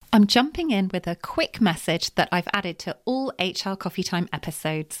I'm jumping in with a quick message that I've added to all HR Coffee Time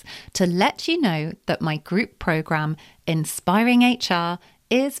episodes to let you know that my group program, Inspiring HR,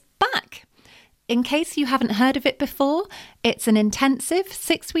 is back. In case you haven't heard of it before, it's an intensive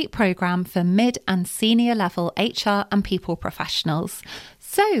 6-week program for mid and senior level HR and people professionals.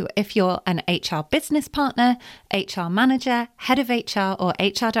 So if you're an HR business partner, HR manager, head of HR or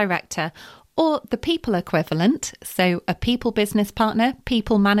HR director, or the people equivalent, so a people business partner,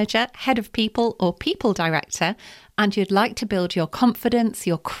 people manager, head of people or people director, and you'd like to build your confidence,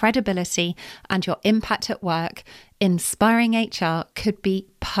 your credibility and your impact at work, Inspiring HR could be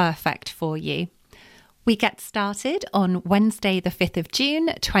perfect for you. We get started on Wednesday, the 5th of June,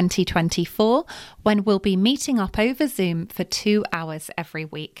 2024, when we'll be meeting up over Zoom for 2 hours every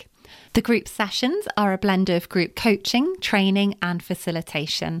week. The group sessions are a blend of group coaching, training and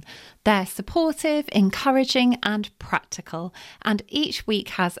facilitation. They're supportive, encouraging and practical, and each week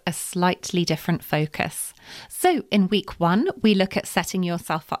has a slightly different focus. So in week 1, we look at setting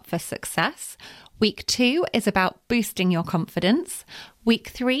yourself up for success. Week 2 is about boosting your confidence. Week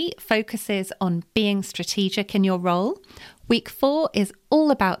 3 focuses on being strategic in your role. Week 4 is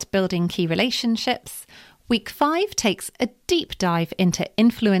all about building key relationships. Week 5 takes a deep dive into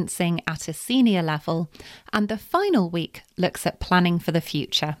influencing at a senior level, and the final week looks at planning for the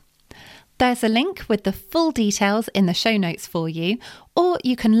future. There's a link with the full details in the show notes for you, or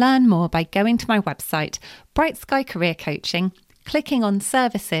you can learn more by going to my website, Bright Sky Career Coaching, clicking on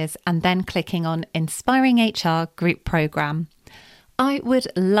Services, and then clicking on Inspiring HR Group Programme. I would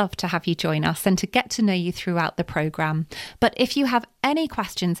love to have you join us and to get to know you throughout the programme. But if you have any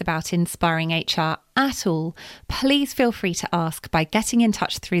questions about Inspiring HR at all, please feel free to ask by getting in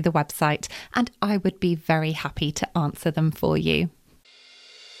touch through the website, and I would be very happy to answer them for you.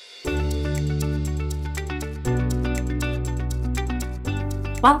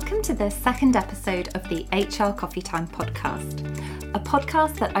 Welcome to the second episode of the HR Coffee Time podcast, a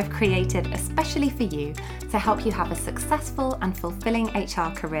podcast that I've created especially for you to help you have a successful and fulfilling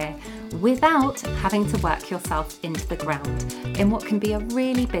HR career without having to work yourself into the ground in what can be a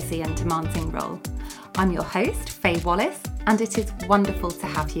really busy and demanding role. I'm your host, Faye Wallace, and it is wonderful to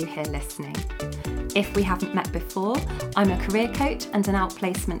have you here listening. If we haven't met before, I'm a career coach and an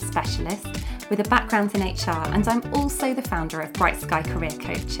outplacement specialist with a background in HR, and I'm also the founder of Bright Sky Career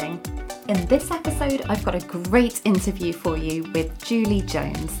Coaching. In this episode, I've got a great interview for you with Julie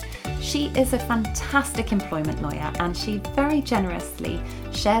Jones. She is a fantastic employment lawyer, and she very generously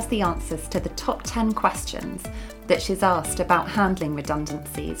shares the answers to the top 10 questions that she's asked about handling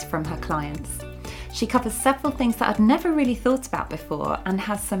redundancies from her clients. She covers several things that I'd never really thought about before and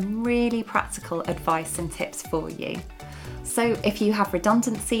has some really practical advice and tips for you. So if you have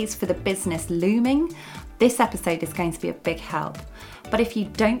redundancies for the business looming, this episode is going to be a big help. But if you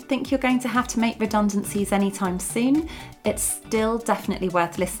don't think you're going to have to make redundancies anytime soon, it's still definitely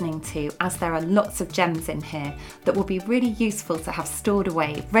worth listening to, as there are lots of gems in here that will be really useful to have stored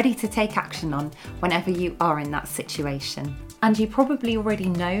away, ready to take action on whenever you are in that situation. And you probably already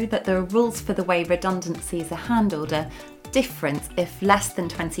know that the rules for the way redundancies are handled are different if less than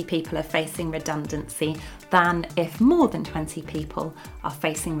 20 people are facing redundancy than if more than 20 people are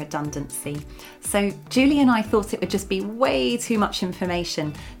facing redundancy. So Julie and I thought it would just be way too much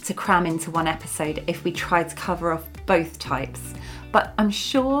information to cram into one episode if we tried to cover off both types. But I'm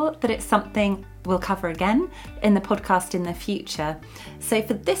sure that it's something we'll cover again in the podcast in the future. So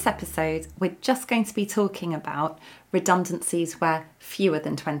for this episode, we're just going to be talking about redundancies where fewer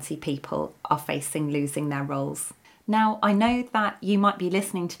than 20 people are facing losing their roles. Now, I know that you might be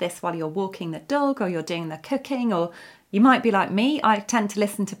listening to this while you're walking the dog or you're doing the cooking, or you might be like me. I tend to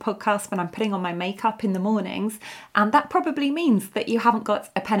listen to podcasts when I'm putting on my makeup in the mornings, and that probably means that you haven't got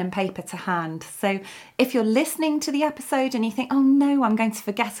a pen and paper to hand. So if you're listening to the episode and you think, oh no, I'm going to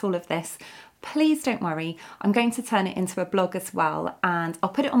forget all of this, please don't worry. I'm going to turn it into a blog as well, and I'll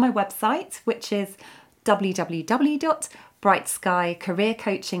put it on my website, which is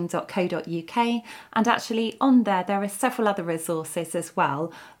www.brightskycareercoaching.co.uk, and actually on there are several other resources as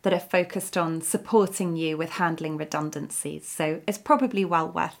well that are focused on supporting you with handling redundancies. So it's probably well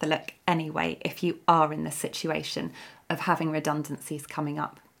worth a look anyway if you are in the situation of having redundancies coming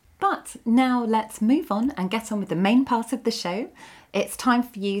up. But now let's move on and get on with the main part of the show. It's time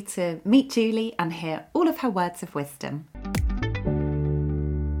for you to meet Julie and hear all of her words of wisdom.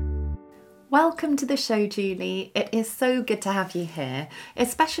 Welcome to the show, Julie. It is so good to have you here,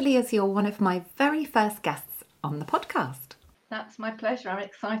 especially as you're one of my very first guests on the podcast. That's my pleasure. I'm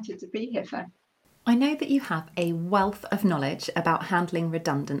excited to be here, Faye. I know that you have a wealth of knowledge about handling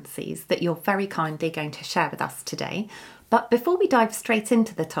redundancies that you're very kindly going to share with us today. But before we dive straight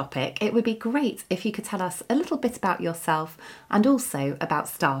into the topic, it would be great if you could tell us a little bit about yourself and also about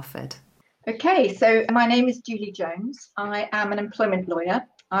Starford. Okay, so my name is Julie Jones. I am an employment lawyer.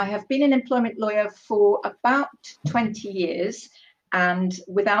 I have been an employment lawyer for about 20 years. And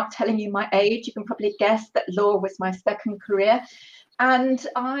without telling you my age, you can probably guess that law was my second career. And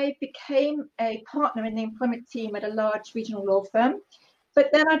I became a partner in the employment team at a large regional law firm. But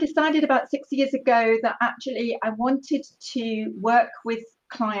then I decided about 6 years ago that actually I wanted to work with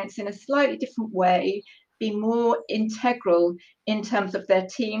clients in a slightly different way, be more integral in terms of their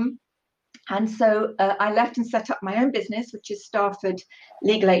team. And so I left and set up my own business, which is Starford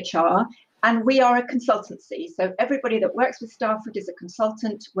Legal HR. And we are a consultancy. So everybody that works with Starford is a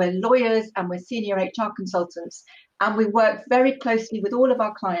consultant. We're lawyers and we're senior HR consultants. And we work very closely with all of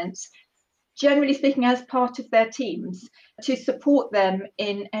our clients, generally speaking, as part of their teams, to support them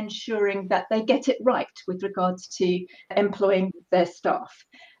in ensuring that they get it right with regards to employing their staff.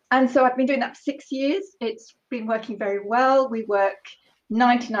 And so I've been doing that for 6 years. It's been working very well.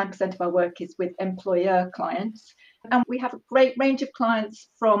 99% of our work is with employer clients. And we have a great range of clients,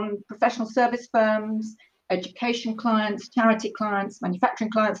 from professional service firms, education clients, charity clients, manufacturing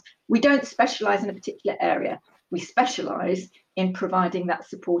clients. We don't specialize in a particular area. We specialize in providing that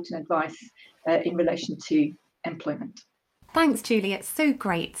support and advice in relation to employment. Thanks, Julie. It's so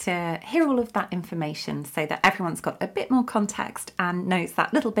great to hear all of that information so that everyone's got a bit more context and knows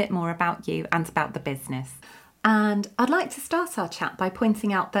that little bit more about you and about the business. And I'd like to start our chat by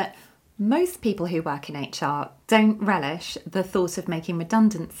pointing out that most people who work in HR don't relish the thought of making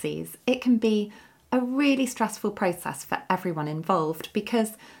redundancies. It can be a really stressful process for everyone involved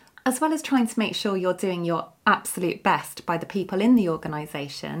because, as well as trying to make sure you're doing your absolute best by the people in the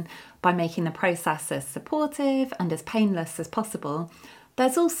organisation, by making the process as supportive and as painless as possible,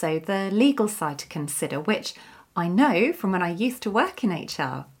 there's also the legal side to consider, which I know from when I used to work in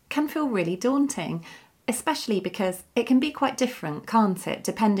HR can feel really daunting, especially because it can be quite different, can't it,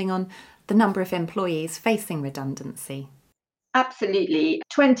 depending on the number of employees facing redundancy? Absolutely.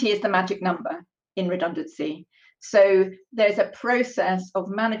 20 is the magic number in redundancy. So there's a process of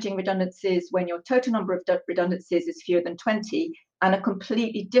managing redundancies when your total number of redundancies is fewer than 20, and a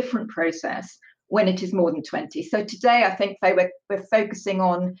completely different process when it is more than 20. So today, I think, Faye, we're focusing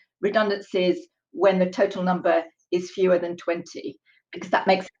on redundancies when the total number is fewer than 20, because that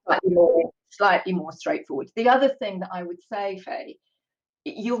makes it slightly more straightforward. The other thing that I would say, Faye,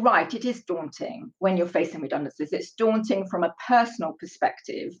 you're right, it is daunting when you're facing redundancies. It's daunting from a personal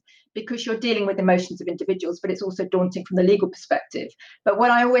perspective because you're dealing with emotions of individuals, but it's also daunting from the legal perspective. But what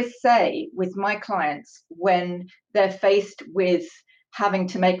I always say with my clients when they're faced with having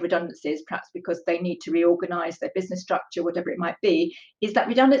to make redundancies, perhaps because they need to reorganize their business structure, whatever it might be, is that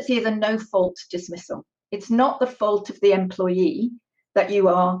redundancy is a no-fault dismissal. It's not the fault of the employee that you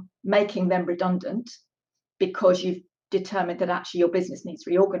are making them redundant because you've determined that actually your business needs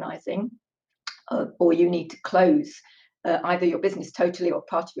reorganizing, or you need to close either your business totally or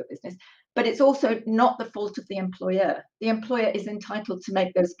part of your business. But it's also not the fault of the employer. The employer is entitled to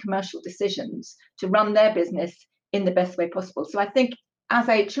make those commercial decisions to run their business in the best way possible. So I think as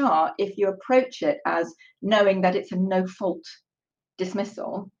HR, if you approach it as knowing that it's a no-fault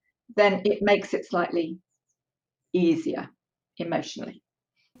dismissal, then it makes it slightly easier emotionally.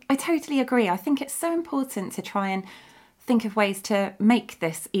 I totally agree. I think it's so important to try and think of ways to make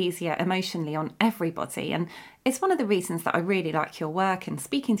this easier emotionally on everybody. And it's one of the reasons that I really like your work and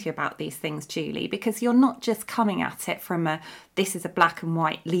speaking to you about these things, Julie, because you're not just coming at it from this is a black and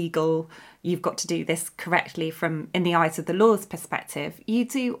white legal, you've got to do this correctly from in the eyes of the law's perspective. You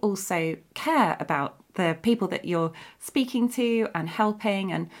do also care about the people that you're speaking to and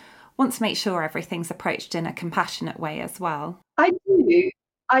helping, and want to make sure everything's approached in a compassionate way as well. I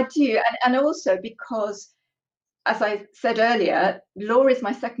do. And also because, as I said earlier, law is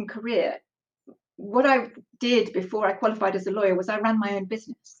my second career. What I did before I qualified as a lawyer was I ran my own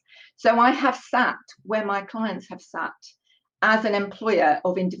business. So I have sat where my clients have sat as an employer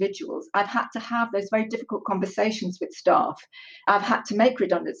of individuals. I've had to have those very difficult conversations with staff. I've had to make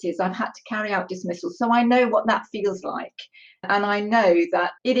redundancies. I've had to carry out dismissals. So I know what that feels like. And I know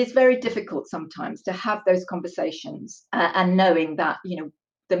that it is very difficult sometimes to have those conversations and knowing that,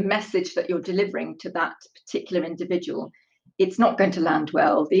 the message that you're delivering to that particular individual, it's not going to land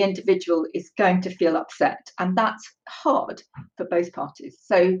well. The individual is going to feel upset, and that's hard for both parties.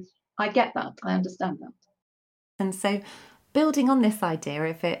 So I get that. I understand that. And so, building on this idea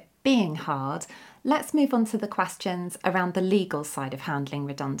of it being hard, let's move on to the questions around the legal side of handling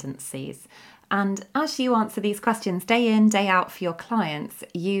redundancies. And as you answer these questions day in, day out for your clients,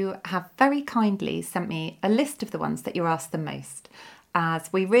 you have very kindly sent me a list of the ones that you're asked the most,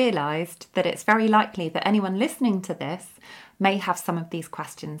 as we realised that it's very likely that anyone listening to this may have some of these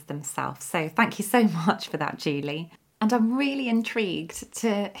questions themselves. So thank you so much for that, Julie. And I'm really intrigued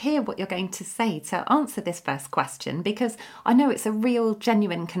to hear what you're going to say to answer this first question, because I know it's a real,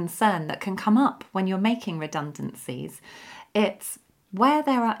 genuine concern that can come up when you're making redundancies. It's where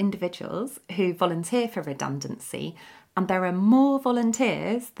there are individuals who volunteer for redundancy and there are more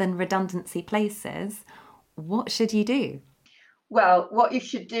volunteers than redundancy places, what should you do? Well, what you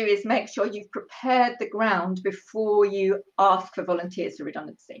should do is make sure you've prepared the ground before you ask for volunteers for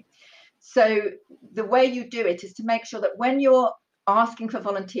redundancy. So the way you do it is to make sure that when you're asking for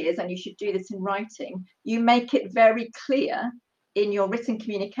volunteers, and you should do this in writing, you make it very clear in your written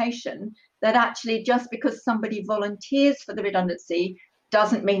communication that actually just because somebody volunteers for the redundancy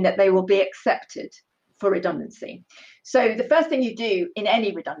doesn't mean that they will be accepted for redundancy. So the first thing you do in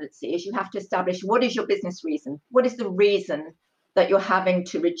any redundancy is you have to establish what is your business reason? What is the reason that you're having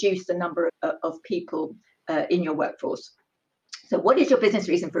to reduce the number of people in your workforce? So what is your business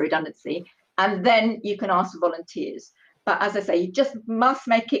reason for redundancy? And then you can ask for volunteers. But as I say, you just must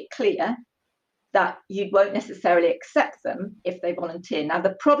make it clear that you won't necessarily accept them if they volunteer. Now,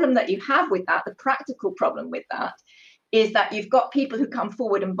 the problem that you have with that, the practical problem with that, is that you've got people who come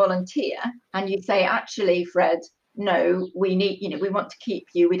forward and volunteer, and you say, actually, Fred, no, we want to keep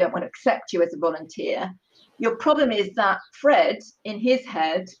you. We don't want to accept you as a volunteer. Your problem is that Fred, in his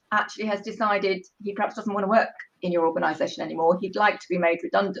head, actually has decided he perhaps doesn't want to work in your organisation anymore. He'd like to be made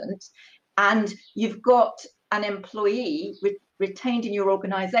redundant. And you've got an employee retained in your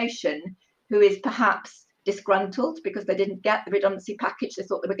organisation who is perhaps disgruntled because they didn't get the redundancy package they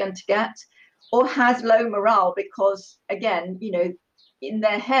thought they were going to get, or has low morale because, again, in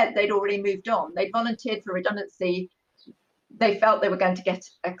their head, they'd already moved on. They'd volunteered for redundancy. They felt they were going to get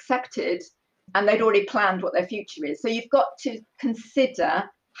accepted, and they'd already planned what their future is. So you've got to consider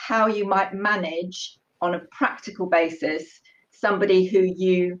how you might manage on a practical basis somebody who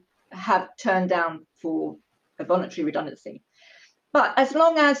you have turned down for a voluntary redundancy. But as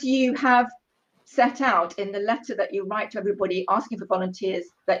long as you have set out in the letter that you write to everybody asking for volunteers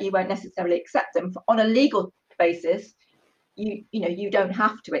that you won't necessarily accept them on a legal basis, you don't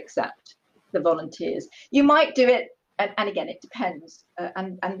have to accept the volunteers. You might do it, and again, it depends.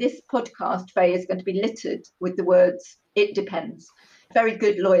 And this podcast, Faye, is going to be littered with the words, it depends. Very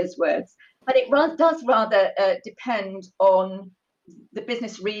good lawyers' words. But it does rather depend on the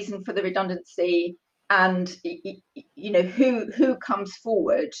business reason for the redundancy and who comes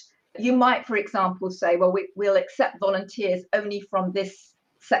forward. You might, for example, say, well, we'll accept volunteers only from this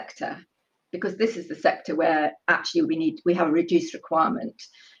sector because this is the sector where actually we have a reduced requirement,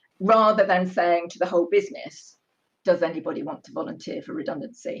 rather than saying to the whole business, does anybody want to volunteer for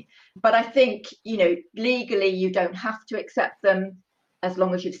redundancy? But I think, legally you don't have to accept them as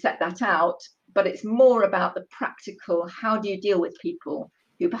long as you've set that out. But it's more about the practical, how do you deal with people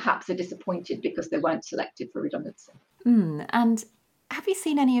who perhaps are disappointed because they weren't selected for redundancy? And have you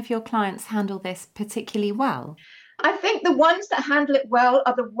seen any of your clients handle this particularly well? I think the ones that handle it well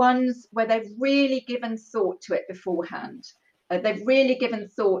are the ones where they've really given thought to it beforehand. They've really given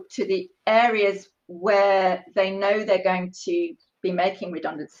thought to the areas where they know they're going to be making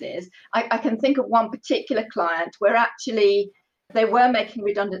redundancies. I can think of one particular client where actually they were making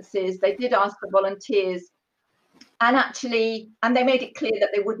redundancies. They did ask for volunteers, and they made it clear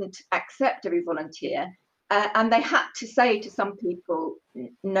that they wouldn't accept every volunteer. And they had to say to some people,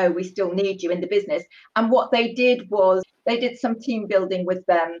 no, we still need you in the business. And what they did was they did some team building with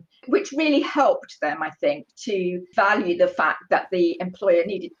them, which really helped them, I think, to value the fact that the employer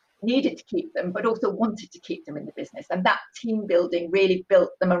needed to keep them, but also wanted to keep them in the business. And that team building really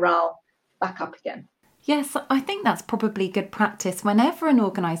built the morale back up again. Yes, I think that's probably good practice whenever an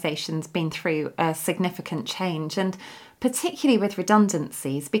organisation's been through a significant change, and particularly with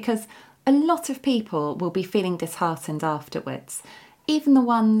redundancies, because a lot of people will be feeling disheartened afterwards. Even the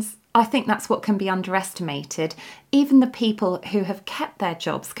ones, I think that's what can be underestimated, even the people who have kept their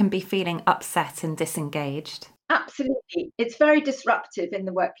jobs can be feeling upset and disengaged. Absolutely. It's very disruptive in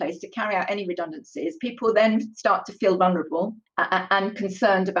the workplace to carry out any redundancies. People then start to feel vulnerable and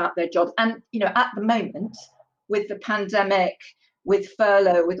concerned about their jobs. And, at the moment, with the pandemic, with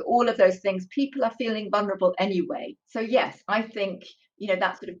furlough, with all of those things, people are feeling vulnerable anyway. So, yes, I think,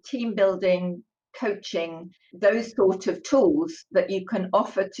 that sort of team building, coaching, those sort of tools that you can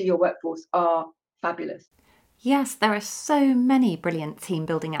offer to your workforce are fabulous. Yes, there are so many brilliant team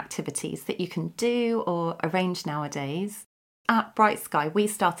building activities that you can do or arrange nowadays. At Bright Sky, we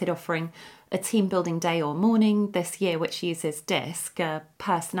started offering a team building day or morning this year, which uses DISC, a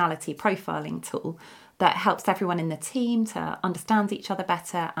personality profiling tool that helps everyone in the team to understand each other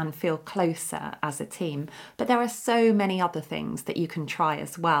better and feel closer as a team. But there are so many other things that you can try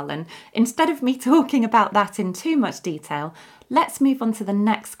as well. And instead of me talking about that in too much detail, let's move on to the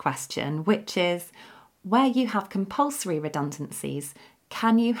next question, which is, where you have compulsory redundancies,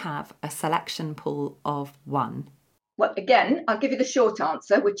 can you have a selection pool of one? Well, again, I'll give you the short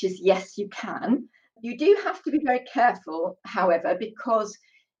answer, which is yes, you can. You do have to be very careful, however, because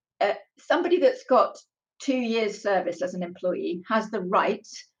somebody that's got 2 years' service as an employee has the right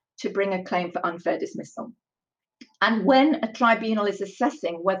to bring a claim for unfair dismissal. And when a tribunal is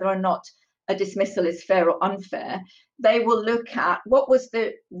assessing whether or not a dismissal is fair or unfair, they will look at what was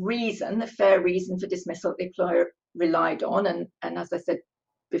the reason, the fair reason for dismissal the employer relied on. And as I said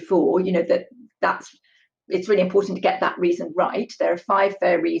before, that's it's really important to get that reason right. There are 5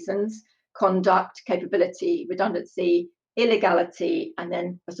 fair reasons: conduct, capability, redundancy, illegality, and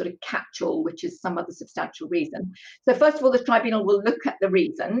then a sort of catch-all, which is some other substantial reason. So first of all, the tribunal will look at the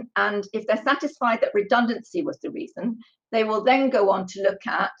reason, and if they're satisfied that redundancy was the reason, they will then go on to look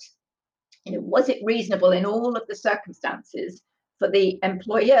at, was it reasonable in all of the circumstances for the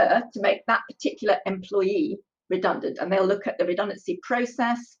employer to make that particular employee redundant? And they'll look at the redundancy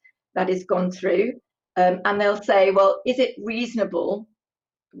process that is gone through. And they'll say, well, is it reasonable?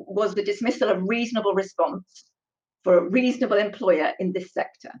 Was the dismissal a reasonable response for a reasonable employer in this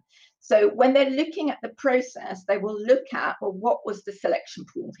sector? So when they're looking at the process, they will look at, well, what was the selection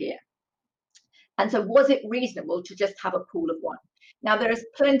pool here? And so was it reasonable to just have a pool of one? Now, there is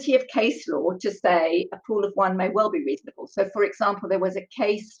plenty of case law to say a pool of one may well be reasonable. So, for example, there was a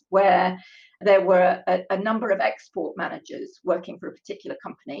case where there were a number of export managers working for a particular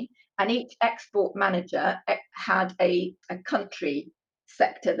company, and each export manager had a country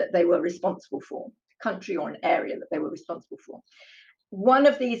sector that they were responsible for, country or an area that they were responsible for. One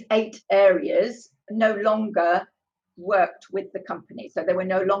of these 8 areas no longer worked with the company, so they were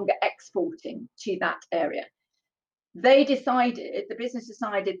no longer exporting to that area. The business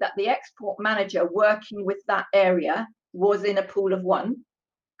decided that the export manager working with that area was in a pool of one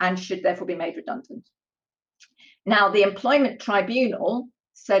and should therefore be made redundant. Now, the employment tribunal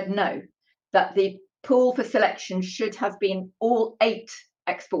said no, that the pool for selection should have been all 8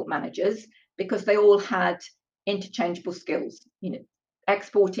 export managers, because they all had interchangeable skills.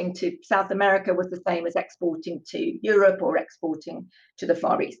 Exporting to South America was the same as exporting to Europe or exporting to the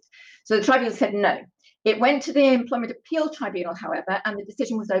Far East. So the tribunal said no. It went to the Employment Appeal Tribunal, however, and the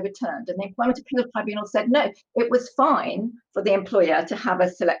decision was overturned. And the Employment Appeal Tribunal said no, it was fine for the employer to have a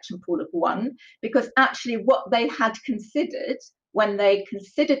selection pool of one, because actually what they had considered when they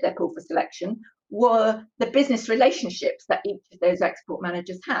considered their pool for selection were the business relationships that each of those export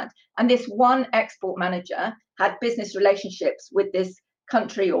managers had. And this one export manager had business relationships with this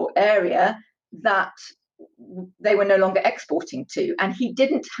country or area that they were no longer exporting to, and he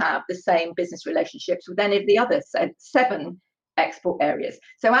didn't have the same business relationships with any of the other 7 export areas.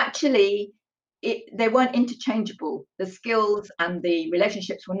 So actually they weren't interchangeable. The skills and the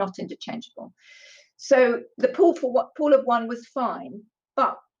relationships were not interchangeable. So the pool of one was fine,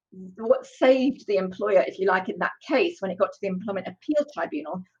 but what saved the employer, if you like, in that case when it got to the Employment Appeal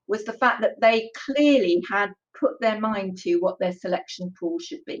Tribunal was the fact that they clearly had put their mind to what their selection pool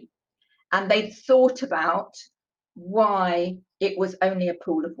should be. And they thought about why it was only a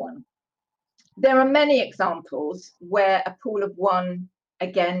pool of one. There are many examples where a pool of one,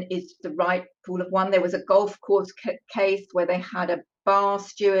 again, is the right pool of one. There was a golf course case where they had a bar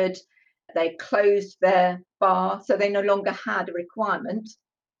steward. They closed their bar, so they no longer had a requirement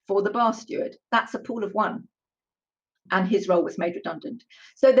for the bar steward. That's a pool of one. And his role was made redundant.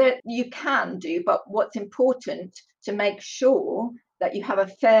 So that you can do, but what's important to make sure that you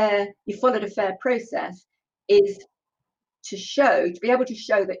followed a fair process is to be able to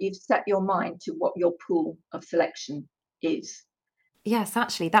show that you've set your mind to what your pool of selection is. Yes,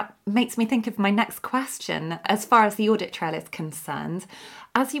 actually, that makes me think of my next question as far as the audit trail is concerned.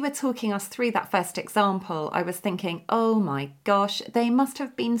 As you were talking us through that first example, I was thinking, oh my gosh, they must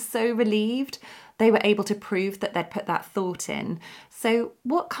have been so relieved they were able to prove that they'd put that thought in. So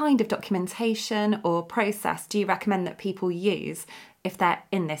what kind of documentation or process do you recommend that people use if they're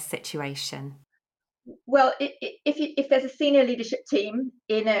in this situation? Well, if there's a senior leadership team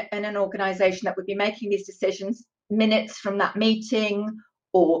in an organisation that would be making these decisions, minutes from that meeting,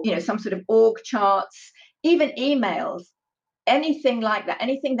 or some sort of org charts, even emails, anything like that,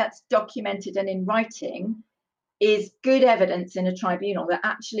 anything that's documented and in writing is good evidence in a tribunal that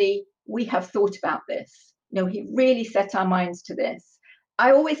actually we have thought about this. We really set our minds to this.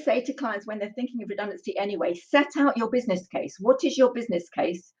 I always say to clients when they're thinking of redundancy anyway, set out your business case. What is your business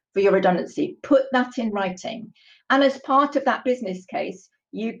case for your redundancy? Put that in writing. And as part of that business case,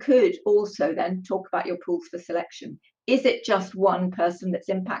 you could also then talk about your pools for selection. Is it just one person that's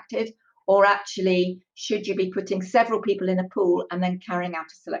impacted? Or actually, should you be putting several people in a pool and then carrying out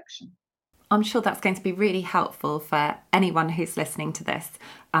a selection? I'm sure that's going to be really helpful for anyone who's listening to this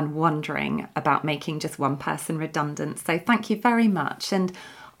and wondering about making just one person redundant. So thank you very much. And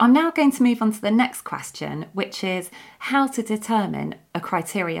I'm now going to move on to the next question, which is how to determine a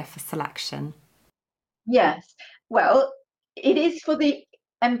criteria for selection. Yes. Well, it is for the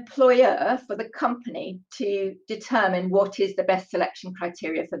employer, for the company, to determine what is the best selection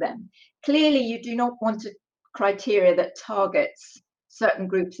criteria for them. Clearly, you do not want a criteria that targets certain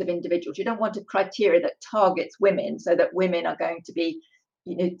groups of individuals. You don't want a criteria that targets women so that women are going to be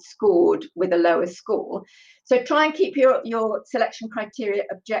scored with a lower score. So try and keep your selection criteria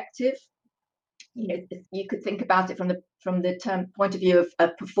objective. You could think about it from the term point of view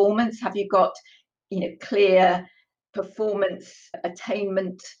of performance. Have you got clear performance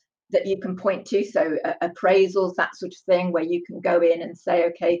attainment that you can point to? So appraisals, that sort of thing, where you can go in and say,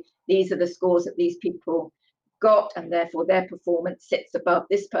 okay, these are the scores that these people got, and therefore their performance sits above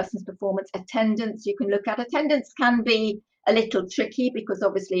this person's performance. Attendance, you can look at. Attendance can be a little tricky because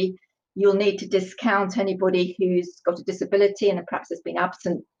obviously you'll need to discount anybody who's got a disability and perhaps has been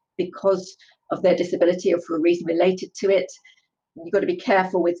absent because of their disability or for a reason related to it. You've got to be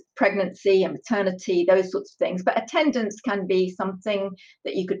careful with pregnancy and maternity, those sorts of things. But attendance can be something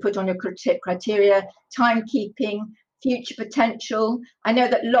that you could put on your criteria. Timekeeping, future potential. I know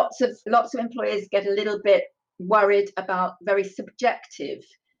that lots of employers get a little bit worried about very subjective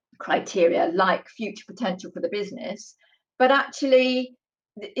criteria like future potential for the business, but actually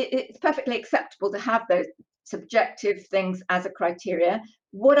it's perfectly acceptable to have those subjective things as a criteria.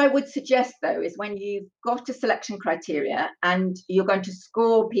 What I would suggest, though, is when you've got a selection criteria and you're going to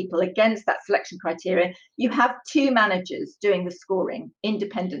score people against that selection criteria, you have two managers doing the scoring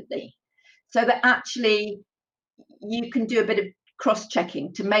independently, so that actually you can do a bit of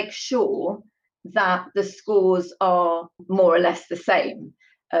cross-checking to make sure that the scores are more or less the same,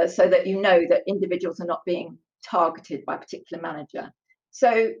 so that you know that individuals are not being targeted by a particular manager.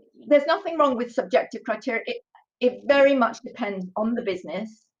 So there's nothing wrong with subjective criteria. It very much depends on the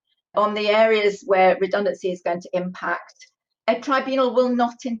business, on the areas where redundancy is going to impact. A tribunal will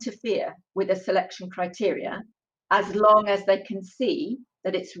not interfere with a selection criteria as long as they can see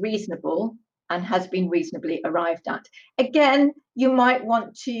that it's reasonable and has been reasonably arrived at. Again, you might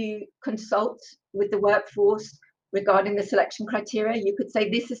want to consult with the workforce regarding the selection criteria. You could say,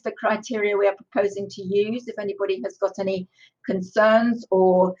 this is the criteria we are proposing to use. If anybody has got any concerns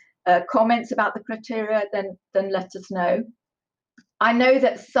or comments about the criteria, then let us know. I know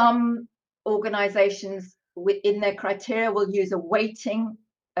that some organizations within their criteria will use a weighting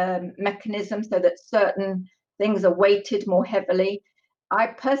mechanism so that certain things are weighted more heavily. I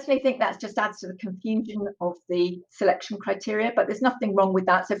personally think that just adds to the confusion of the selection criteria, but there's nothing wrong with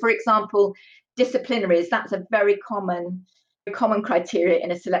that. So, for example, disciplinaries, that's a very common criteria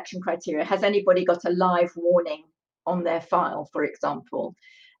in a selection criteria. Has anybody got a live warning on their file, for example,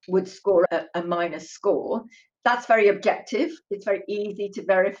 would score a minus score. That's very objective. It's very easy to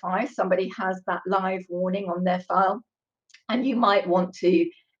verify somebody has that live warning on their file. And you might want to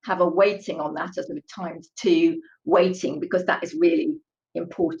have a weighting on that, as a ×2 weighting, because that is really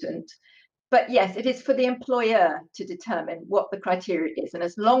important. But yes, it is for the employer to determine what the criteria is. And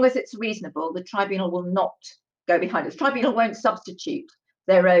as long as it's reasonable, the tribunal will not go behind it. The tribunal won't substitute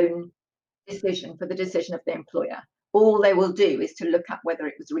their own decision for the decision of the employer. All they will do is to look at whether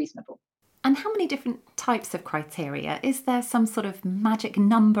it was reasonable. And how many different types of criteria? Is there some sort of magic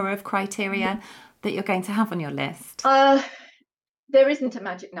number of criteria that you're going to have on your list? There isn't a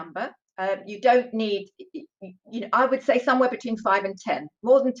magic number. You don't need, I would say somewhere between 5 and 10.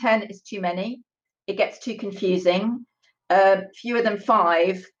 More than 10 is too many. It gets too confusing. Fewer than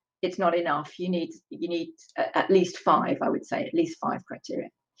 5, it's not enough. You need at least 5, I would say, at least 5 criteria.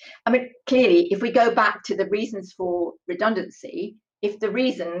 I mean, clearly, if we go back to the reasons for redundancy, if the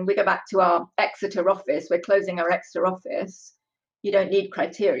reason we go back to our Exeter office, we're closing our Exeter office, you don't need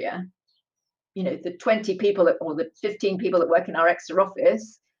criteria. The 20 people or the 15 people that work in our Exeter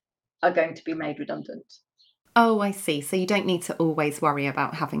office are going to be made redundant. Oh, I see. So you don't need to always worry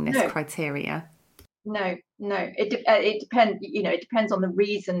about having this criteria. No. It depends. It depends on the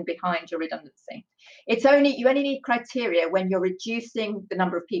reason behind your redundancy. You only need criteria when you're reducing the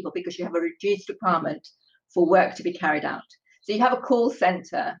number of people because you have a reduced requirement for work to be carried out. So you have a call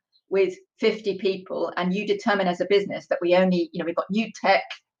center with 50 people and you determine as a business that we only, we've got new tech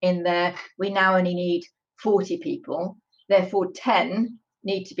in there, we now only need 40 people, therefore 10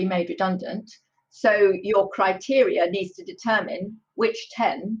 need to be made redundant. So your criteria needs to determine which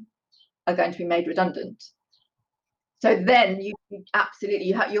 10 are going to be made redundant. So then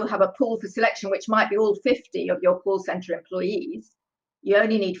you'll have a pool for selection, which might be all 50 of your call center employees. You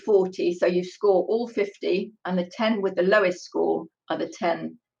only need 40, so you score all 50, and the 10 with the lowest score are the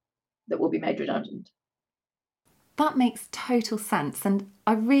 10 that will be made redundant. That makes total sense. And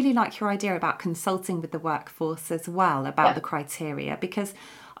I really like your idea about consulting with the workforce as well about the criteria, because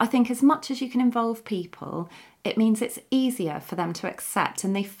I think as much as you can involve people, it means it's easier for them to accept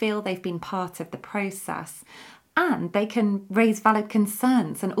and they feel they've been part of the process. And they can raise valid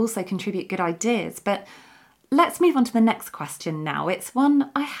concerns and also contribute good ideas. But let's move on to the next question now. It's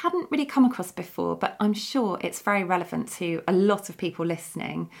one I hadn't really come across before, but I'm sure it's very relevant to a lot of people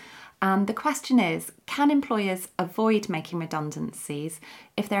listening. And the question is, can employers avoid making redundancies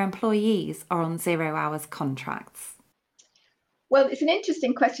if their employees are on 0 hours contracts? Well, it's an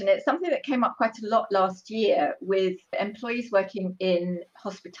interesting question. It's something that came up quite a lot last year with employees working in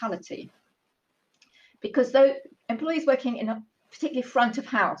hospitality. Because though employees working in a particularly front of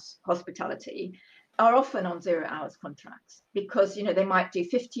house hospitality are often on 0 hours contracts, because they might do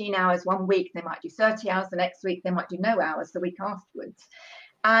 15 hours one week, they might do 30 hours the next week, they might do no hours the week afterwards.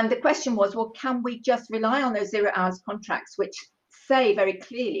 And the question was, well, can we just rely on those 0 hours contracts, which say very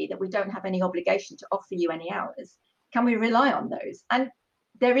clearly that we don't have any obligation to offer you any hours? Can we rely on those? And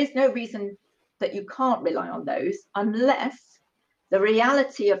there is no reason that you can't rely on those unless the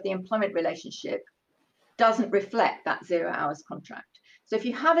reality of the employment relationship doesn't reflect that 0 hours contract. So if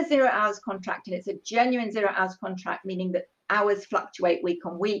you have a 0 hours contract and it's a genuine 0 hours contract, meaning that hours fluctuate week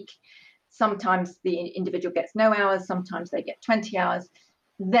on week, sometimes the individual gets no hours, sometimes they get 20 hours,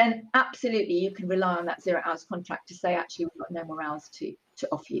 then absolutely you can rely on that 0 hours contract to say, actually, we've got no more hours to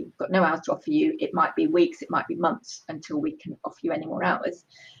offer you. We've got no hours to offer you. It might be weeks, it might be months until we can offer you any more hours.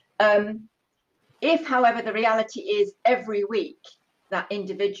 If, however, the reality is every week that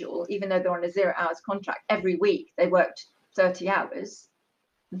individual, even though they're on a 0 hours contract, every week they worked 30 hours,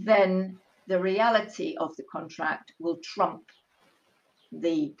 then the reality of the contract will trump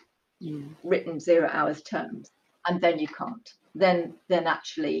the written 0 hours terms, and then you can't. Then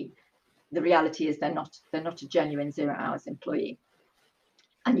actually the reality is they're not a genuine 0 hours employee,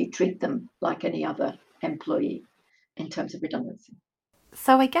 and you treat them like any other employee in terms of redundancy.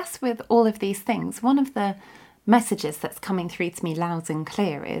 So I guess with all of these things, one of the messages that's coming through to me loud and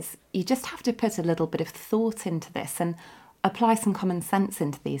clear is you just have to put a little bit of thought into this and apply some common sense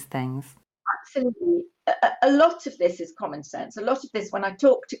into these things. Absolutely. A lot of this is common sense. A lot of this, when I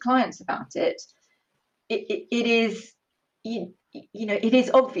talk to clients about it, it is, it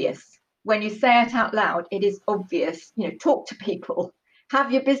is obvious. When you say it out loud, it is obvious. Talk to people,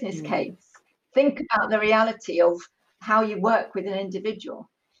 have your business case, think about the reality of how you work with an individual.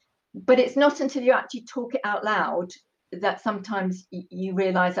 But it's not until you actually talk it out loud that sometimes you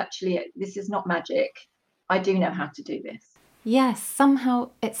realise, actually, this is not magic. I do know how to do this. Yes,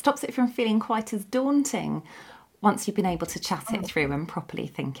 somehow it stops it from feeling quite as daunting once you've been able to chat it through and properly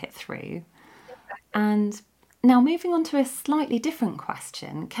think it through. And now moving on to a slightly different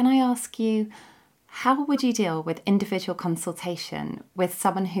question, can I ask you, how would you deal with individual consultation with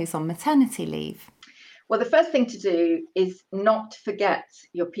someone who's on maternity leave? Well, the first thing to do is not forget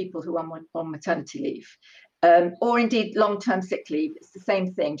your people who are on maternity leave, or indeed long-term sick leave. It's the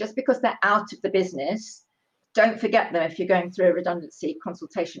same thing. Just because they're out of the business, don't forget them if you're going through a redundancy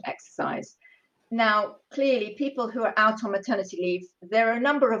consultation exercise. Now, clearly, people who are out on maternity leave, there are a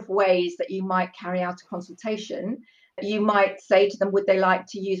number of ways that you might carry out a consultation. You might say to them, would they like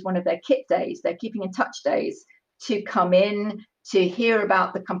to use one of their kit days, their keeping in touch days, to come in, to hear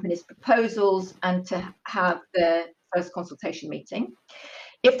about the company's proposals and to have their first consultation meeting.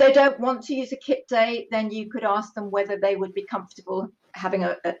 If they don't want to use a kit day, then you could ask them whether they would be comfortable having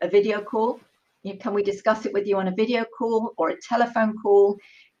a video call. Can we discuss it with you on a video call or a telephone call?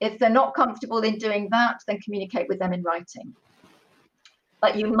 If they're not comfortable in doing that, then communicate with them in writing.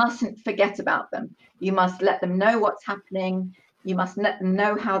 But you mustn't forget about them. You must let them know what's happening. You must let them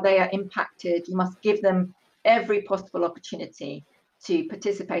know how they are impacted. You must give them every possible opportunity to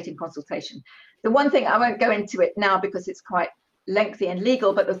participate in consultation. The one thing, I won't go into it now because it's quite lengthy and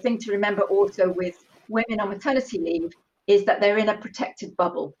legal, but the thing to remember also with women on maternity leave is that they're in a protected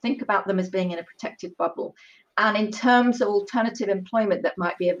bubble. Think about them as being in a protected bubble. And in terms of alternative employment that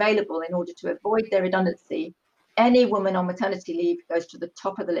might be available in order to avoid their redundancy, any woman on maternity leave goes to the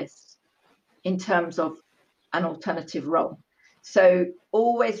top of the list in terms of an alternative role. So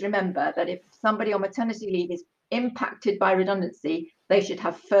always remember that if somebody on maternity leave is impacted by redundancy, they should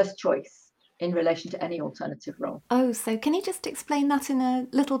have first choice in relation to any alternative role. Oh, so can you just explain that in a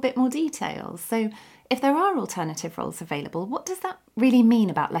little bit more detail? So if there are alternative roles available, what does that really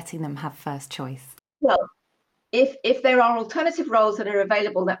mean about letting them have first choice? Well, if there are alternative roles that are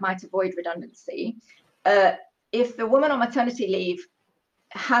available that might avoid redundancy, if the woman on maternity leave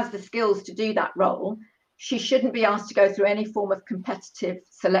has the skills to do that role, she shouldn't be asked to go through any form of competitive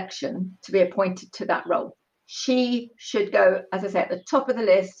selection to be appointed to that role. She should go, as I say, at the top of the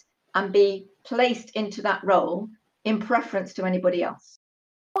list and be placed into that role in preference to anybody else.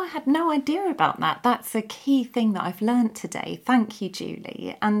 Oh, I had no idea about that. That's a key thing that I've learned today. Thank you,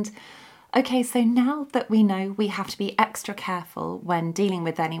 Julie. And okay, so now that we know we have to be extra careful when dealing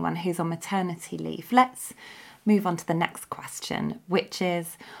with anyone who's on maternity leave, let's move on to the next question, which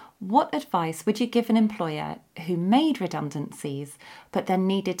is, what advice would you give an employer who made redundancies but then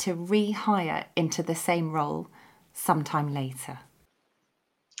needed to rehire into the same role sometime later?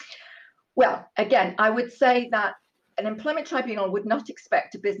 Well, again, I would say that an employment tribunal would not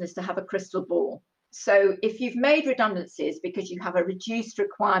expect a business to have a crystal ball. So if you've made redundancies because you have a reduced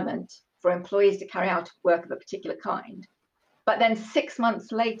requirement for employees to carry out work of a particular kind, but then 6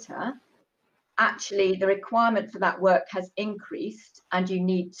 months later, actually the requirement for that work has increased and you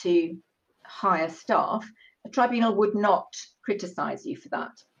need to hire staff, a tribunal would not criticise you for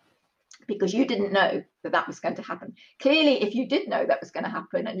that because you didn't know that that was going to happen. Clearly, if you did know that was going to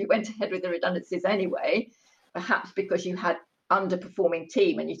happen and you went ahead with the redundancies anyway, perhaps because you had underperforming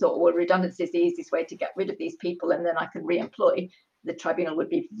team and you thought, well, redundancy is the easiest way to get rid of these people and then I can re-employ, the tribunal would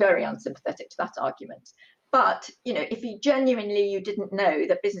be very unsympathetic to that argument. But, if you genuinely didn't know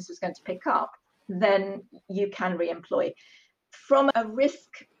that business was going to pick up, then you can re-employ. From a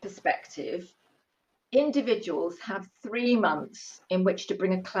risk perspective, individuals have 3 months in which to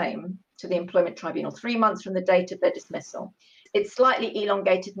bring a claim to the employment tribunal, 3 months from the date of their dismissal. It's slightly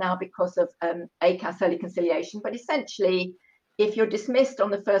elongated now because of ACAS early conciliation, but essentially, if you're dismissed on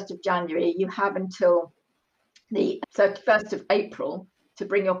the 1st of January, you have until the 31st of April to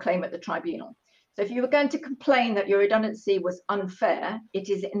bring your claim at the tribunal. So if you were going to complain that your redundancy was unfair, it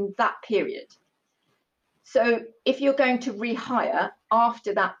is in that period. So if you're going to rehire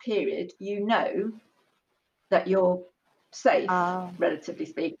after that period, you know that you're safe, relatively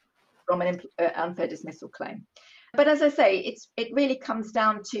speaking, from an unfair dismissal claim. But as I say, it really comes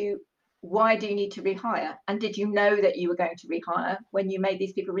down to, why do you need to rehire? And did you know that you were going to rehire when you made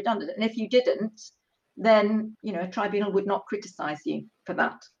these people redundant? And if you didn't, then a tribunal would not criticise you for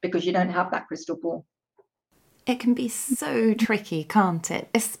that because you don't have that crystal ball. It can be so tricky, can't it?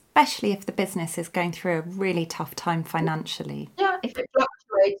 Especially if the business is going through a really tough time financially. Yeah, if it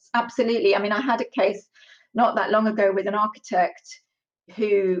fluctuates, absolutely. I mean, I had a case not that long ago with an architect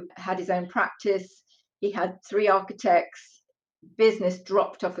who had his own practice. He had 3 architects. Business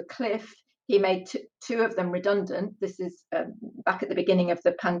dropped off a cliff. He made two of them redundant. This is back at the beginning of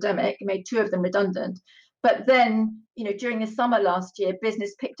the pandemic. He made 2 of them redundant. But then, during the summer last year,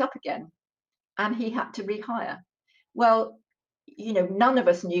 business picked up again and he had to rehire. Well, none of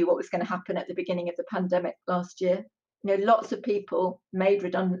us knew what was going to happen at the beginning of the pandemic last year. Lots of people made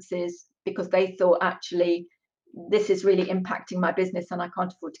redundancies because they thought, actually, this is really impacting my business and I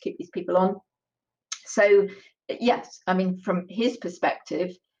can't afford to keep these people on. So, yes, I mean, from his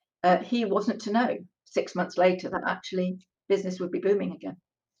perspective, he wasn't to know 6 months later that actually business would be booming again.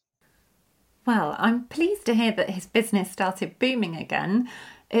 Well, I'm pleased to hear that his business started booming again.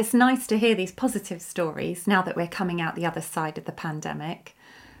 It's nice to hear these positive stories now that we're coming out the other side of the pandemic.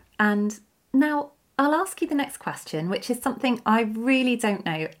 And now I'll ask you the next question, which is something I really don't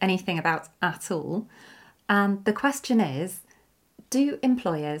know anything about at all. And the question is, do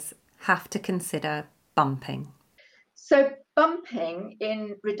employers have to consider bumping? So bumping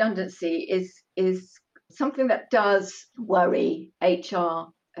in redundancy is something that does worry HR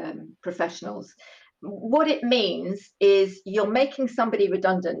professionals. What it means is you're making somebody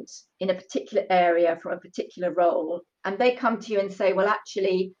redundant in a particular area from a particular role, and they come to you and say, well,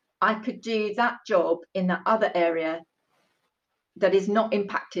 actually, I could do that job in that other area that is not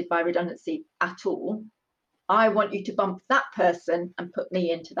impacted by redundancy at all. I want you to bump that person and put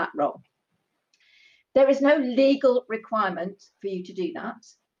me into that role. There is no legal requirement for you to do that.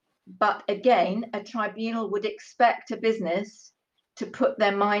 But again, a tribunal would expect a business to put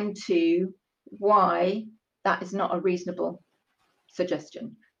their mind to why that is not a reasonable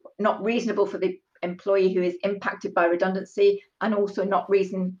suggestion, not reasonable for the employee who is impacted by redundancy, and also not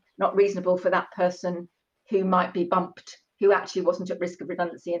reasonable for that person who might be bumped, who actually wasn't at risk of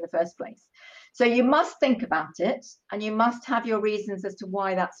redundancy in the first place. So you must think about it, and you must have your reasons as to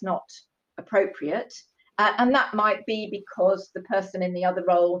why that's not appropriate. And that might be because the person in the other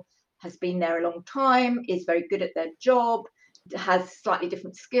role has been there a long time, is very good at their job, has slightly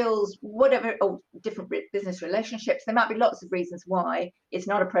different skills, whatever, or different business relationships. There might be lots of reasons why it's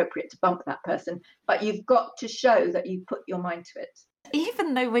not appropriate to bump that person, but you've got to show that you put your mind to it.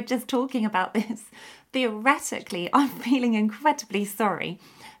 Even though we're just talking about this, theoretically, I'm feeling incredibly sorry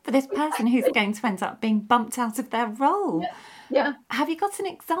for this person who's going to end up being bumped out of their role. Yeah. Have you got an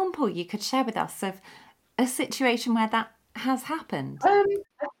example you could share with us of a situation where that has happened? I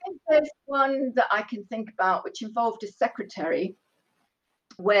think there's one that I can think about, which involved a secretary,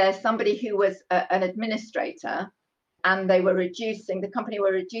 where somebody who was an administrator, and the company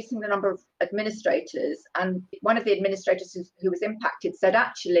were reducing the number of administrators. And one of the administrators who was impacted said,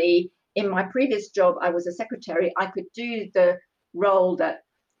 actually, in my previous job, I was a secretary. I could do the role that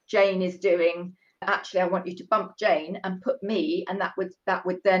Jane is doing. Actually, I want you to bump Jane and put me, and that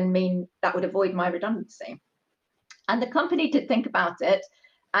would then mean that would avoid my redundancy. And the company did think about it.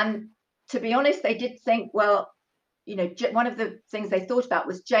 And to be honest, they did think, well, one of the things they thought about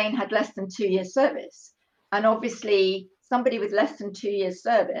was Jane had less than 2 years service. And obviously, somebody with less than 2 years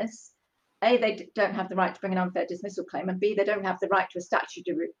service, A, they don't have the right to bring an unfair dismissal claim, and B, they don't have the right to a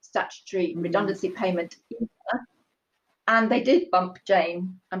statutory redundancy payment either. And they did bump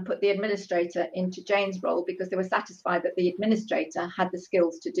Jane and put the administrator into Jane's role because they were satisfied that the administrator had the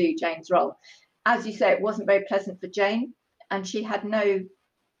skills to do Jane's role. As you say, it wasn't very pleasant for Jane, and she had no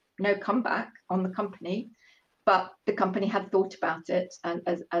comeback on the company, but the company had thought about it and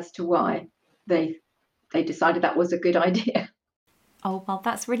as to why they decided that was a good idea. Oh, well,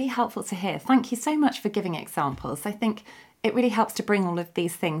 that's really helpful to hear. Thank you so much for giving examples. I think it really helps to bring all of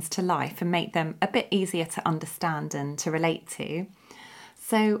these things to life and make them a bit easier to understand and to relate to.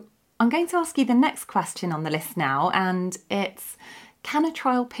 So I'm going to ask you the next question on the list now, and it's, can a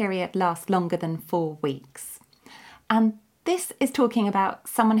trial period last longer than 4 weeks? And this is talking about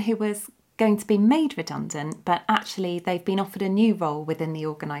someone who was going to be made redundant, but actually they've been offered a new role within the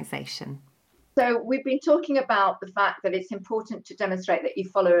organisation. So we've been talking about the fact that it's important to demonstrate that you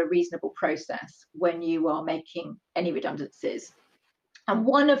follow a reasonable process when you are making any redundancies. And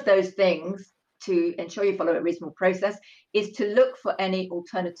one of those things to ensure you follow a reasonable process is to look for any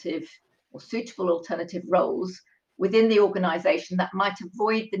alternative or suitable alternative roles within the organisation that might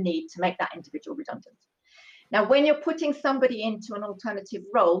avoid the need to make that individual redundant. Now, when you're putting somebody into an alternative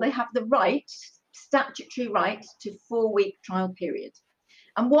role, they have the right, statutory right, to 4-week trial period.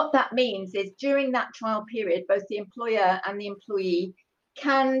 And what that means is during that trial period, both the employer and the employee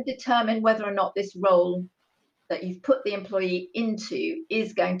can determine whether or not this role that you've put the employee into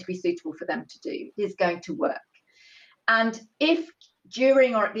is going to be suitable for them to do, is going to work. And if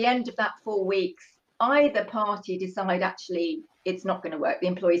during or at the end of that 4 weeks, either party decide actually it's not going to work, the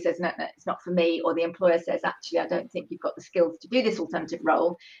employee says, no, it's not for me, or the employer says, actually, I don't think you've got the skills to do this alternative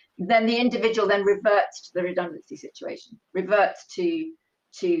role, then the individual then reverts to the redundancy situation, reverts to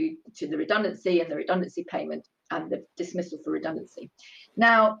the redundancy and the redundancy payment and the dismissal for redundancy.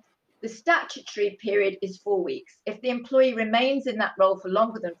 Now, the statutory period is 4 weeks. If the employee remains in that role for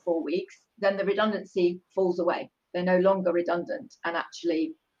longer than 4 weeks, then the redundancy falls away. They're no longer redundant, and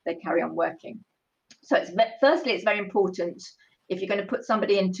actually they carry on working. So firstly, it's very important, if you're going to put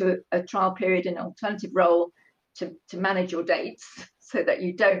somebody into a trial period in an alternative role, to manage your dates so that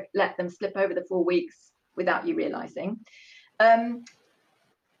you don't let them slip over the 4 weeks without you realizing.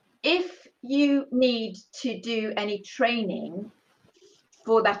 If you need to do any training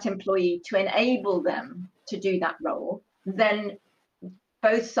for that employee to enable them to do that role, then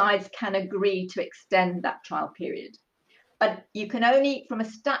both sides can agree to extend that trial period. But you can only, from a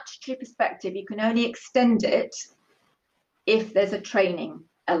statutory perspective, you can only extend it if there's a training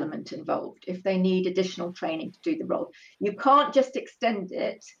element involved, if they need additional training to do the role. You can't just extend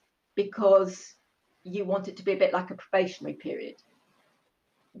it because you want it to be a bit like a probationary period.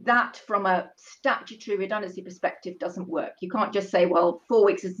 That, from a statutory redundancy perspective, doesn't work. You can't just say, well, 4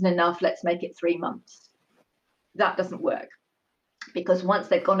 weeks isn't enough, let's make it 3 months. That doesn't work, because once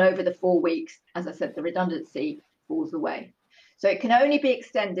they've gone over the 4 weeks, as I said, the redundancy falls away. So it can only be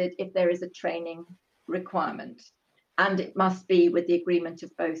extended if there is a training requirement, and it must be with the agreement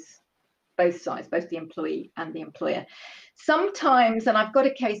of both sides, both the employee and the employer. Sometimes, and I've got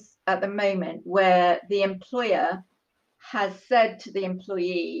a case at the moment where the employer has said to the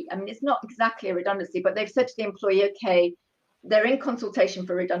employee, I mean, it's not exactly a redundancy, but they've said to the employee, okay, they're in consultation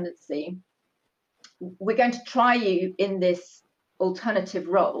for redundancy. We're going to try you in this alternative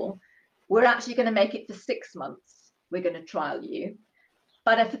role. We're actually going to make it for 6 months. We're going to trial you.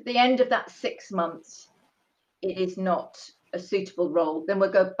 But if at the end of that 6 months it is not a suitable role, then we'll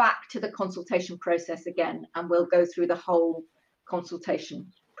go back to the consultation process again, and we'll go through the whole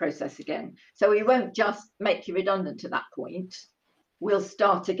consultation process again. So we won't just make you redundant at that point. We'll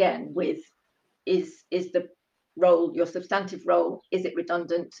start again with, is the role, your substantive role, is it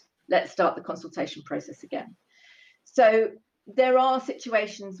redundant? Let's start the consultation process again. So there are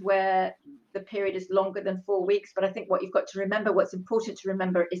situations where the period is longer than 4 weeks, but I think what you've got to remember, what's important to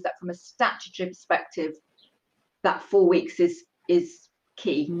remember, is that from a statutory perspective, that 4 weeks is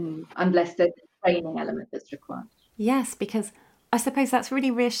key, unless there's a training element that's required. Yes, because I suppose that's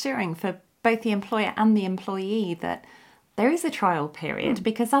really reassuring for both the employer and the employee that there is a trial period,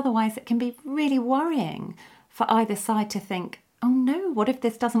 because otherwise it can be really worrying for either side to think, oh no, what if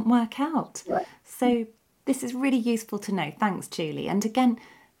this doesn't work out? Right. So this is really useful to know. Thanks, Julie. And again,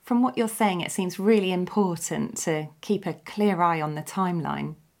 from what you're saying, it seems really important to keep a clear eye on the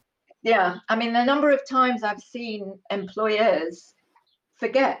timeline. Yeah, I mean, the number of times I've seen employers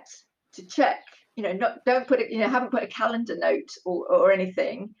forget to check, don't put it, haven't put a calendar note or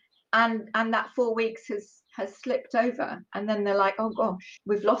anything, and that 4 weeks has slipped over, and then they're like, oh gosh,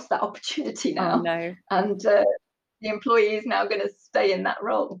 we've lost that opportunity now. Oh no. And the employee is now going to stay in that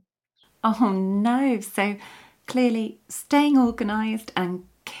role. Oh no. So clearly staying organised and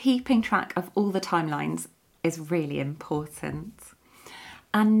keeping track of all the timelines is really important.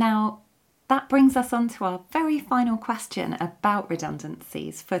 And now that brings us on to our very final question about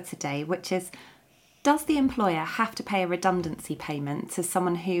redundancies for today, which is, does the employer have to pay a redundancy payment to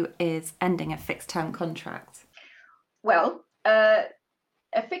someone who is ending a fixed term contract? Well, a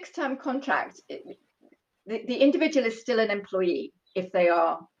fixed term contract, the individual is still an employee if they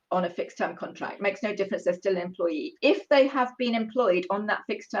are on a fixed term contract. It makes no difference, they're still an employee. If they have been employed on that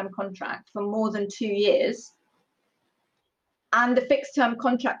fixed term contract for more than 2 years, and the fixed term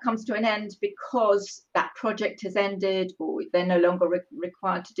contract comes to an end because that project has ended, or they're no longer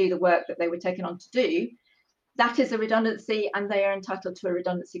required to do the work that they were taken on to do, that is a redundancy, and they are entitled to a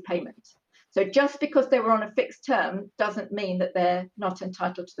redundancy payment. So just because they were on a fixed term doesn't mean that they're not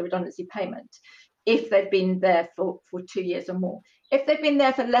entitled to the redundancy payment if they've been there for 2 years or more. If they've been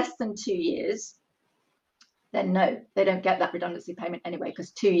there for less than 2 years, then no, they don't get that redundancy payment anyway,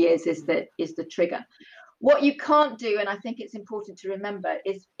 because 2 years is the trigger. What you can't do, and I think it's important to remember,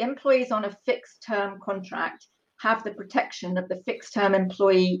 is employees on a fixed term contract have the protection of the fixed term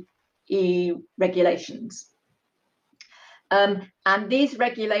employee regulations. And these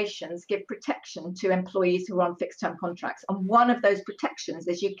regulations give protection to employees who are on fixed term contracts. And one of those protections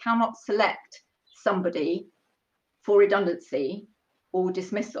is you cannot select somebody for redundancy or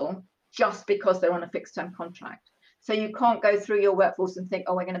dismissal just because they're on a fixed term contract. So you can't go through your workforce and think,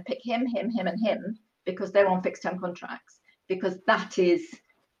 oh, we're going to pick him, him, him, and him because they're on fixed term contracts, because that is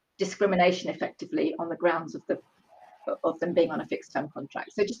discrimination effectively on the grounds of them being on a fixed term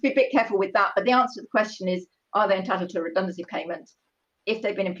contract. So just be a bit careful with that. But the answer to the question is, are they entitled to a redundancy payment? If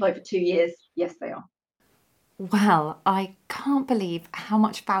they've been employed for 2 years, yes, they are. Well, I can't believe how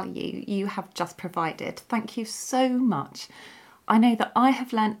much value you have just provided. Thank you so much. I know that I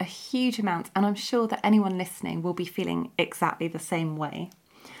have learned a huge amount, and I'm sure that anyone listening will be feeling exactly the same way.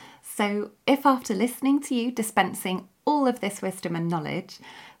 So if after listening to you dispensing all of this wisdom and knowledge,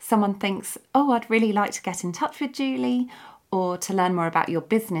 someone thinks, oh, I'd really like to get in touch with Julie or to learn more about your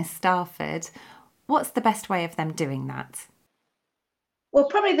business, Starford, what's the best way of them doing that? Well,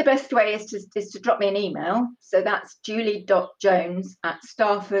 probably the best way is to drop me an email. So that's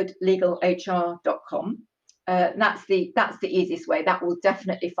julie.jones@starfordlegalhr.com. That's the easiest way. That will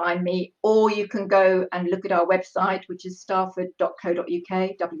definitely find me. Or you can go and look at our website, which is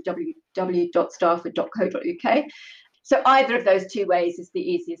starford.co.uk, www.starford.co.uk. So either of those two ways is the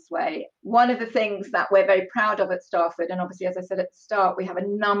easiest way. One of the things that we're very proud of at Starford, and obviously, as I said at the start, we have a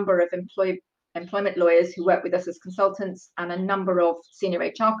number of employment lawyers who work with us as consultants and a number of senior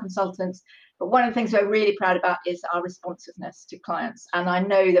HR consultants. But one of the things we're really proud about is our responsiveness to clients. And I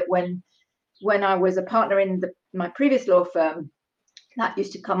know that when I was a partner in my previous law firm, that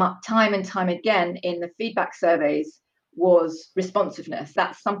used to come up time and time again in the feedback surveys, was responsiveness.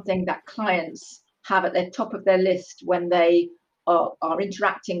 That's something that clients have at the top of their list when they are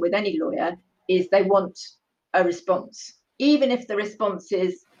interacting with any lawyer, is they want a response. Even if the response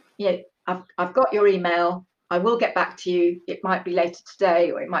is, I've got your email, I will get back to you. It might be later today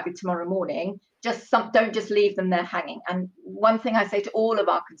or it might be tomorrow morning. Don't just leave them there hanging. And one thing I say to all of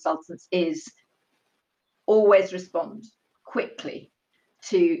our consultants is always respond quickly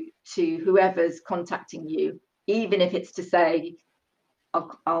to whoever's contacting you, even if it's to say,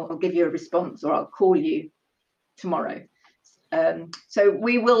 I'll give you a response or I'll call you tomorrow. So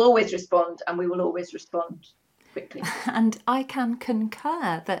we will always respond, and we will always respond quickly. And I can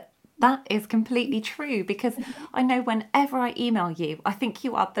concur that is completely true, because I know whenever I email you, I think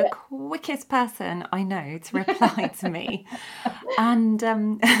you are the quickest person I know to reply to me. And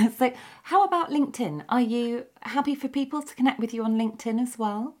so how about LinkedIn? Are you happy for people to connect with you on LinkedIn as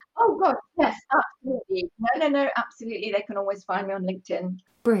well? Oh, God, yes, absolutely. No, absolutely. They can always find me on LinkedIn.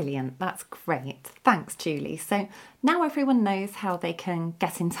 Brilliant, that's great. Thanks, Julie. So now everyone knows how they can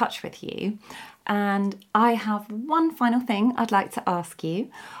get in touch with you. And I have one final thing I'd like to ask you.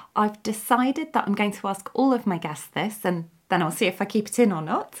 I've decided that I'm going to ask all of my guests this, and then I'll see if I keep it in or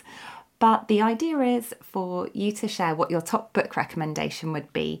not. But the idea is for you to share what your top book recommendation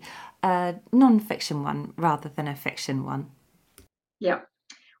would be, a non-fiction one rather than a fiction one. Yeah.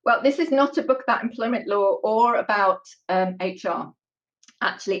 Well, this is not a book about employment law or about HR.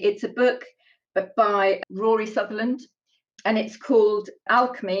 Actually, it's a book by Rory Sutherland, and it's called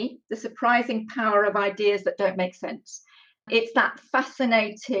Alchemy, The Surprising Power of Ideas That Don't Make Sense. It's that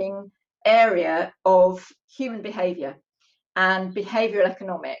fascinating area of human behavior and behavioral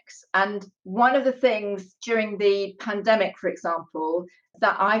economics. And one of the things during the pandemic, for example,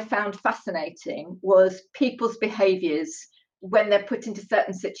 that I found fascinating was people's behaviors when they're put into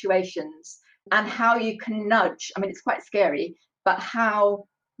certain situations, and how you can nudge. I mean, it's quite scary, but how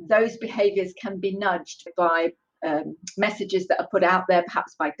those behaviors can be nudged by messages that are put out there,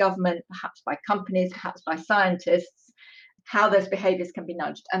 perhaps by government, perhaps by companies, perhaps by scientists, how those behaviors can be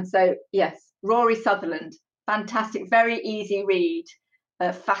nudged. And so, yes, Rory Sutherland, fantastic, very easy read,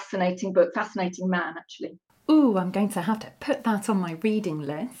 fascinating book, fascinating man, actually. Ooh, I'm going to have to put that on my reading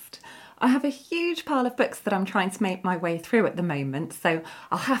list. I have a huge pile of books that I'm trying to make my way through at the moment, so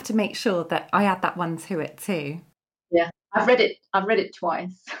I'll have to make sure that I add that one to it too. Yeah, I've read it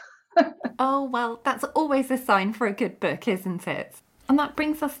twice. Oh, well, that's always a sign for a good book, isn't it? And that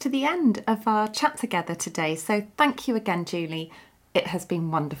brings us to the end of our chat together today. So thank you again, Julie. It has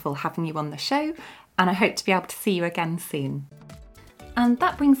been wonderful having you on the show, and I hope to be able to see you again soon. And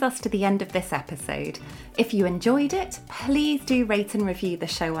that brings us to the end of this episode. If you enjoyed it, please do rate and review the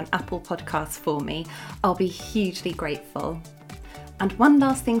show on Apple Podcasts for me. I'll be hugely grateful. And one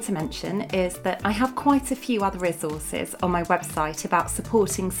last thing to mention is that I have quite a few other resources on my website about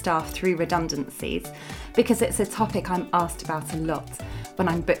supporting staff through redundancies, because it's a topic I'm asked about a lot when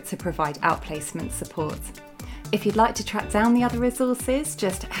I'm booked to provide outplacement support. If you'd like to track down the other resources,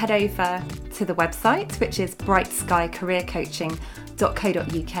 just head over to the website, which is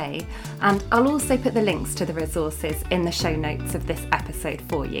brightskycareercoaching.co.uk, and I'll also put the links to the resources in the show notes of this episode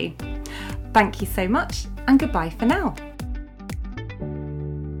for you. Thank you so much, and goodbye for now.